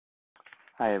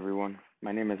Hi everyone,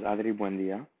 my name is Adri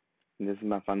Buendia, and this is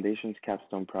my Foundation's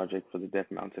Capstone project for the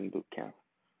Devmountain Bootcamp.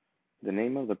 The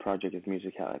name of the project is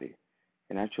Musicality,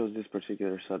 and I chose this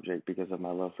particular subject because of my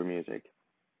love for music.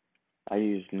 I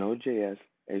used Node.js,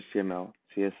 HTML,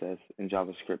 CSS, and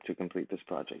JavaScript to complete this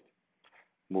project.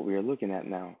 What we are looking at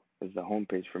now is the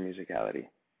homepage for Musicality.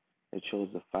 It shows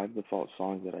the 5 default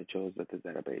songs that I chose at the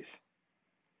database.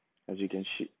 As you can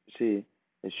see,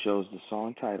 it shows the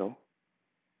song title,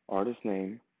 artist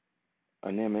name,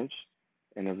 an image,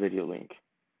 and a video link,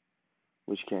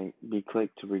 which can be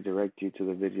clicked to redirect you to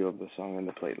the video of the song in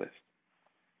the playlist.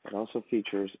 It also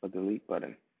features a delete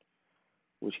button,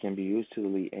 which can be used to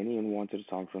delete any unwanted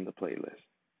song from the playlist.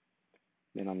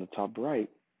 Then on the top right,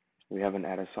 we have an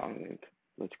Add a Song link.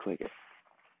 Let's click it.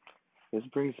 This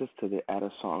brings us to the Add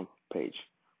a Song page,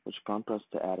 which prompts us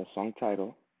to add a song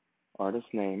title, artist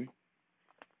name,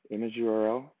 image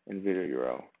URL, and video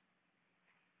URL.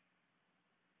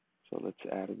 So let's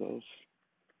add those.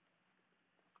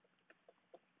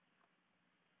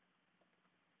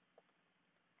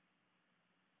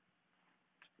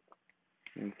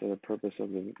 And for the purpose of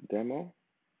the demo,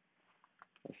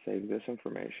 I'll save this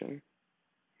information.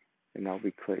 And now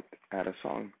we click Add a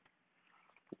Song,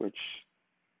 which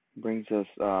brings us,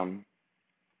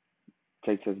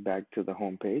 takes us back to the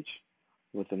home page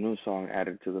with a new song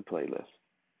added to the playlist.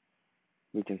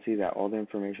 We can see that all the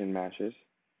information matches.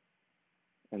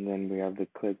 And then we have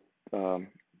the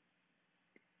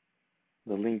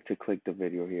link to click the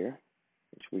video here,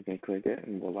 which we can click it,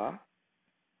 and voila,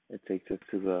 it takes us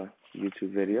to the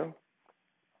YouTube video.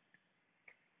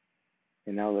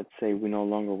 And now let's say we no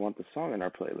longer want the song in our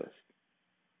playlist.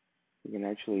 We can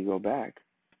actually go back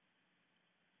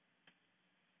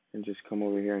and just come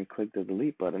over here and click the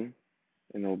delete button,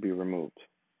 and it will be removed.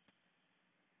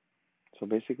 So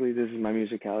basically, this is my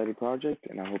Musicality project,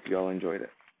 and I hope you all enjoyed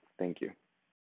it. Thank you.